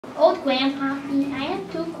Old Grandpappy, I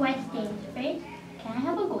have two questions. First, can I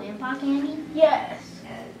have a grandpa candy? Yes.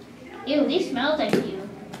 Ew, this smells like you.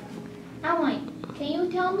 Can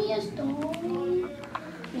you tell me a story?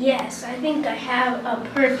 Yes, I think I have a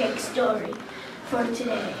perfect story for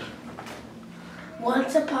today.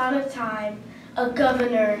 Once upon a time, a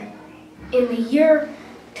governor in the year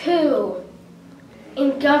 2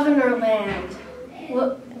 in Governorland.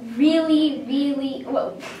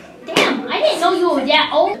 Damn, I didn't know you were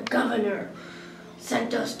that old. The governor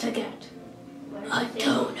sent us to get a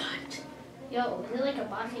donut. Yo, is it like a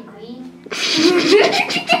bossy green?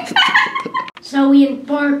 So we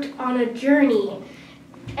embarked on a journey,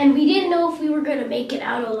 and we didn't know if we were going to make it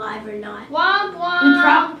out alive or not. Womp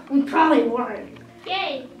womp. We probably weren't.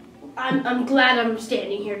 Yay. I'm glad I'm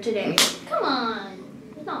standing here today. Come on.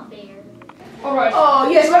 It's not fair. Alright. Oh,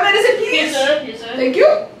 yes, my medicine, please. Yes, sir. Yes, sir. Thank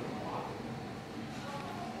you.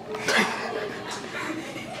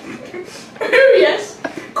 Yes.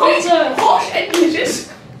 Queen, Posh, and Lucius.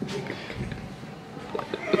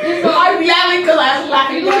 I'm yelling because I was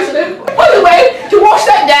laughing at By the way, to wash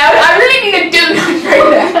that down, I really need a donut right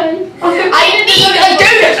now. I need a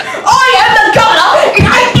donut. I am the governor, and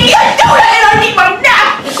I need a donut, and I need my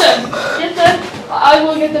nap. Yes, sir. I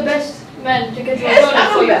will get the best man to get you a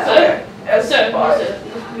donut for you, sir. Yes, sir.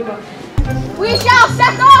 We shall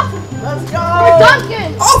set off! Let's go! For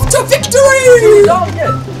Dunkin! Off to victory! To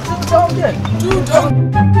Dunkin!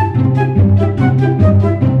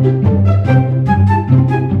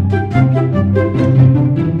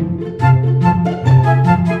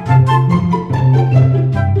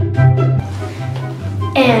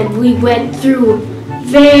 And we went through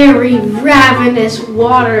very ravenous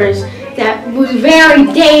waters that was very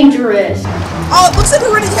dangerous. Oh, it looks like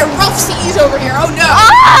we're gonna get rough seas over here. Oh no!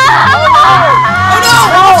 Ah! Oh no!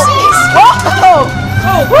 Rough seas!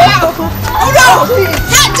 Oh wow! Oh no!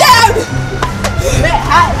 Hat down!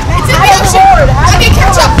 It's in the ocean! I can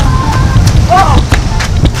catch up! Oh,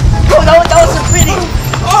 that was a pretty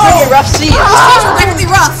rough sea. Those seas are really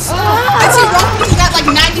rough. I'd say rough because you got like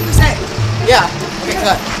 90%. Yeah. Okay,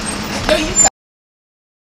 cut. No, you cut.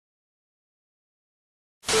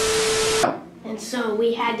 And so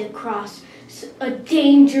we had to cross a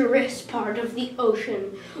dangerous part of the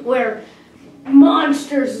ocean where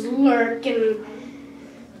monsters lurk and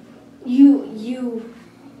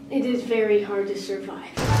it is very hard to survive.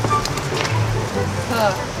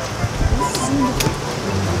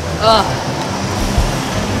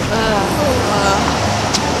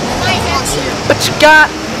 What you got?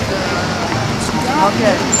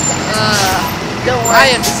 Okay. Don't worry. I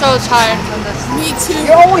am so tired from this. Me too.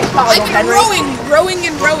 You're always proud I've of been Henry. rowing.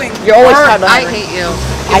 You're always proud of I Henry. hate you.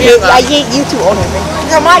 I hate you too, Henry.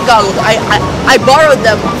 They're my goggles. I borrowed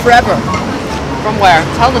them forever. From where?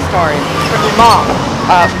 Tell the story. From your mom.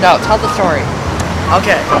 No, tell the story.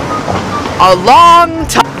 Okay. A long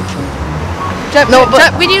time. Jeff,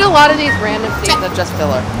 we need a lot of these random scenes of just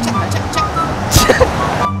filler.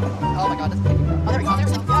 Oh my god, this is taking forever. Oh, there we go.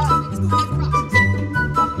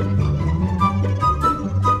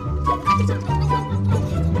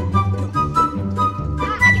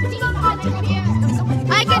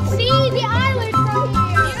 I can see the island from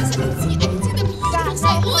here. Yes, I can see the beautiful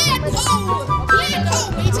sight. Land ho,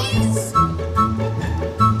 mateys!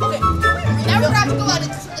 Okay, now we're gonna have to go out to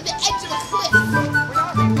the edge of a cliff.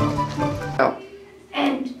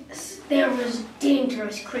 And there was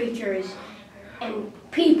dangerous creatures and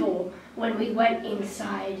people when we went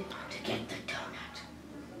inside to get the donut.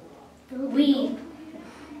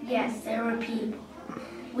 Yes, there were people.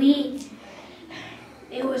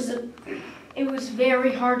 It was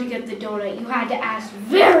very hard to get the donut. You had to ask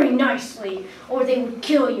very nicely or they would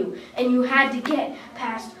kill you. And you had to get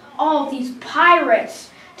past all these pirates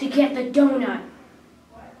to get the donut.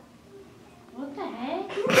 What the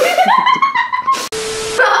heck?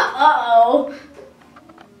 Uh-oh.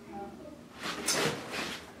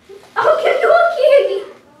 I'll give you a candy.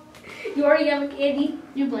 You already have a candy?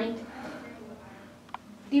 You blinked.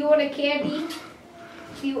 Do you want a candy?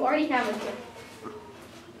 Do you already have a candy?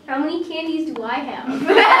 How many candies do I have?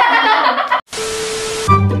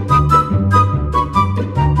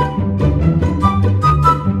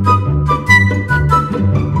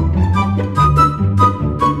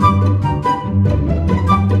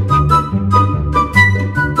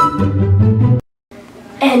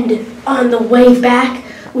 And on the way back,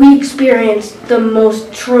 we experienced the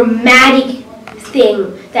most traumatic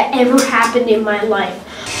thing that ever happened in my life.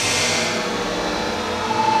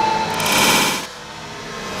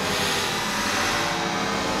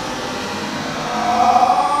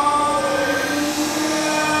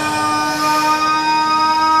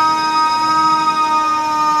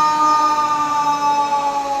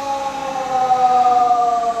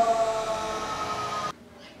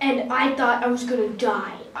 was gonna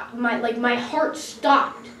die. My heart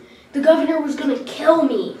stopped. The governor was gonna kill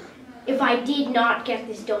me if I did not get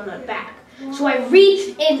this donut back. So I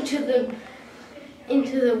reached into the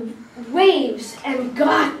waves and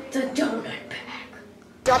got the donut back.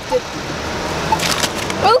 Dropped it.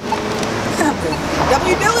 Oh! What are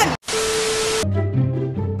you doing?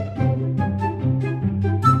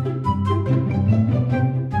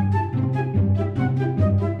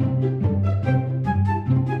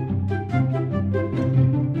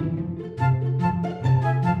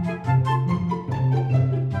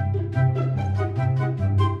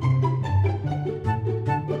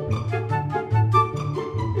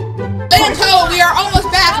 Land ho! We are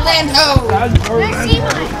almost back, land ho!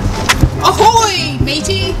 Ahoy,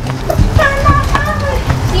 matey!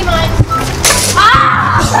 See mine.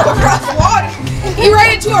 Across the water! He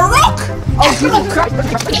ran into a rock! Oh, Jesus Christ! I'm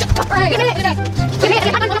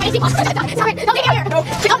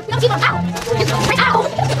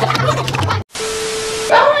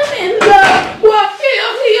in the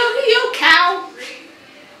cow!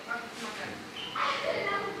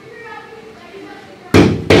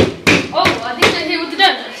 Oh, I think they're here with the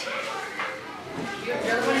donuts.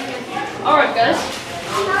 Alright, guys.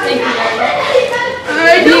 Thank you very much.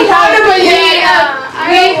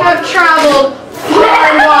 We have traveled far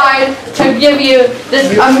and wide to give you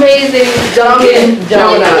this amazing Dunkin'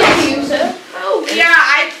 Donut. Thank you, sir. Oh, yeah,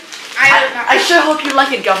 I sure hope you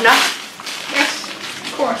like it, Governor. Yes,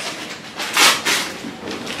 of course.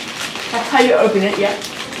 That's how you open it, yeah.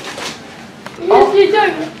 Yes, you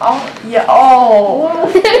don't. Oh, yeah, oh.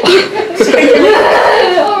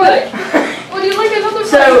 Alright. Would you like another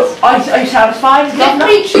So, are you satisfied, Governor?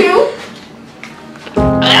 me chew.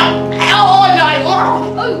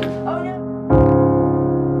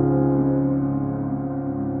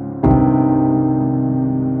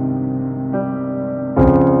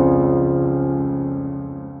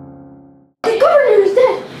 The governor is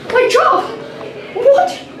dead. My job.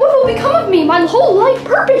 What will become of me? My whole life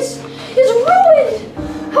purpose is ruined.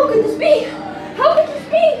 How could this be? How could this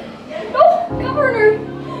be? No, governor,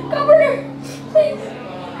 please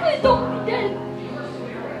don't be dead.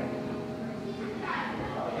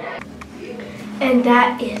 And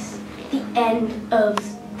that is the end of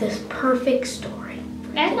this perfect story.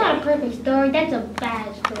 That's not a perfect story. That's a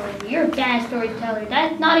bad story. You're a bad storyteller.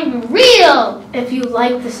 That's not even real. If you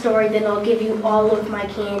like the story, then I'll give you all of my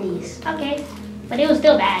candies. Okay, but it was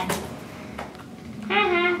still bad.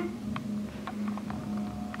 Haha.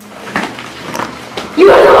 You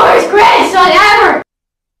are the worst grandson ever!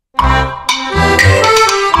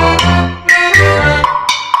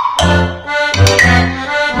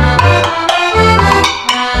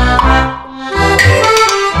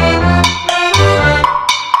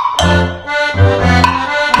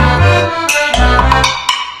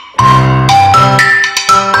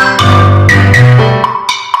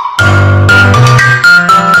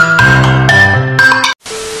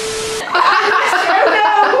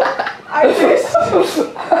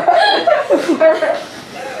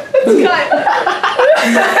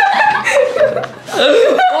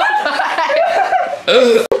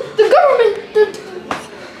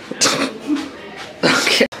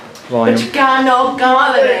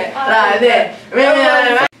 The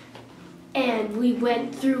government! And we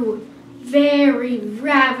went through very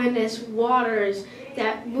ravenous waters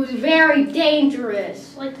that was very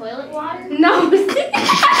dangerous. Like toilet water? No.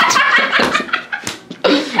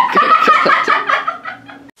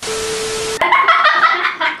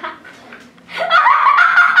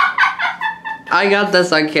 I got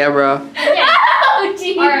this on camera. Oh,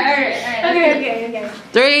 geez. Alright. Okay.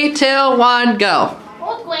 3, 2, 1, go.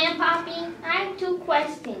 Well, Grandpappy, I have 2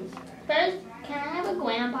 questions. First, can I have a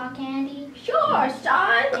grandpa candy? Sure,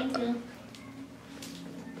 son. Thank you.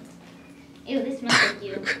 Ew, this smells like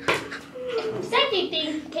you. Second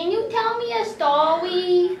thing, can you tell me a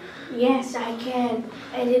story? Yes, I can.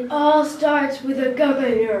 And it all starts with a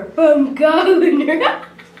governor. From governor.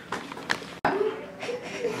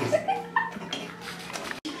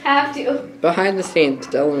 Have to. Behind the scenes,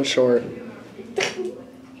 Dylan Short.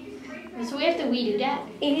 So we have to redo that.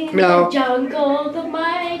 In No. the jungle, the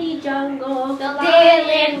mighty jungle, The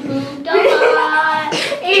lion moved a lot.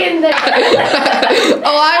 in the... Oh,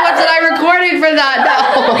 I wasn't recording for that. No.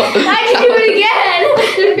 I can do it again.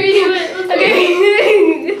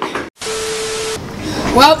 Okay.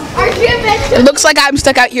 Well, it looks like I'm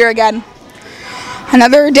stuck out here again.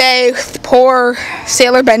 Another day with poor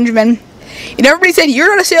Sailor Benjamin. And everybody said, you're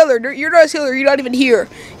not a sailor, you're not even here.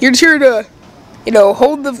 You're just here to,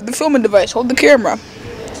 hold the filming device, hold the camera.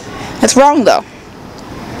 That's wrong though.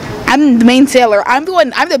 I'm the main sailor. I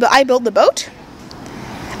built the boat.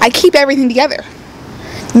 I keep everything together.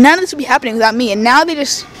 None of this would be happening without me, and now they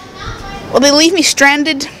just, well, they leave me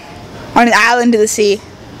stranded on an island of the sea.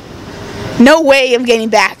 No way of getting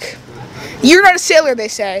back. You're not a sailor, they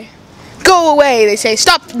say. Go away, they say.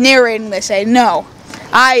 Stop narrating, they say. No,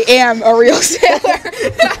 I am a real sailor.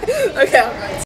 Okay.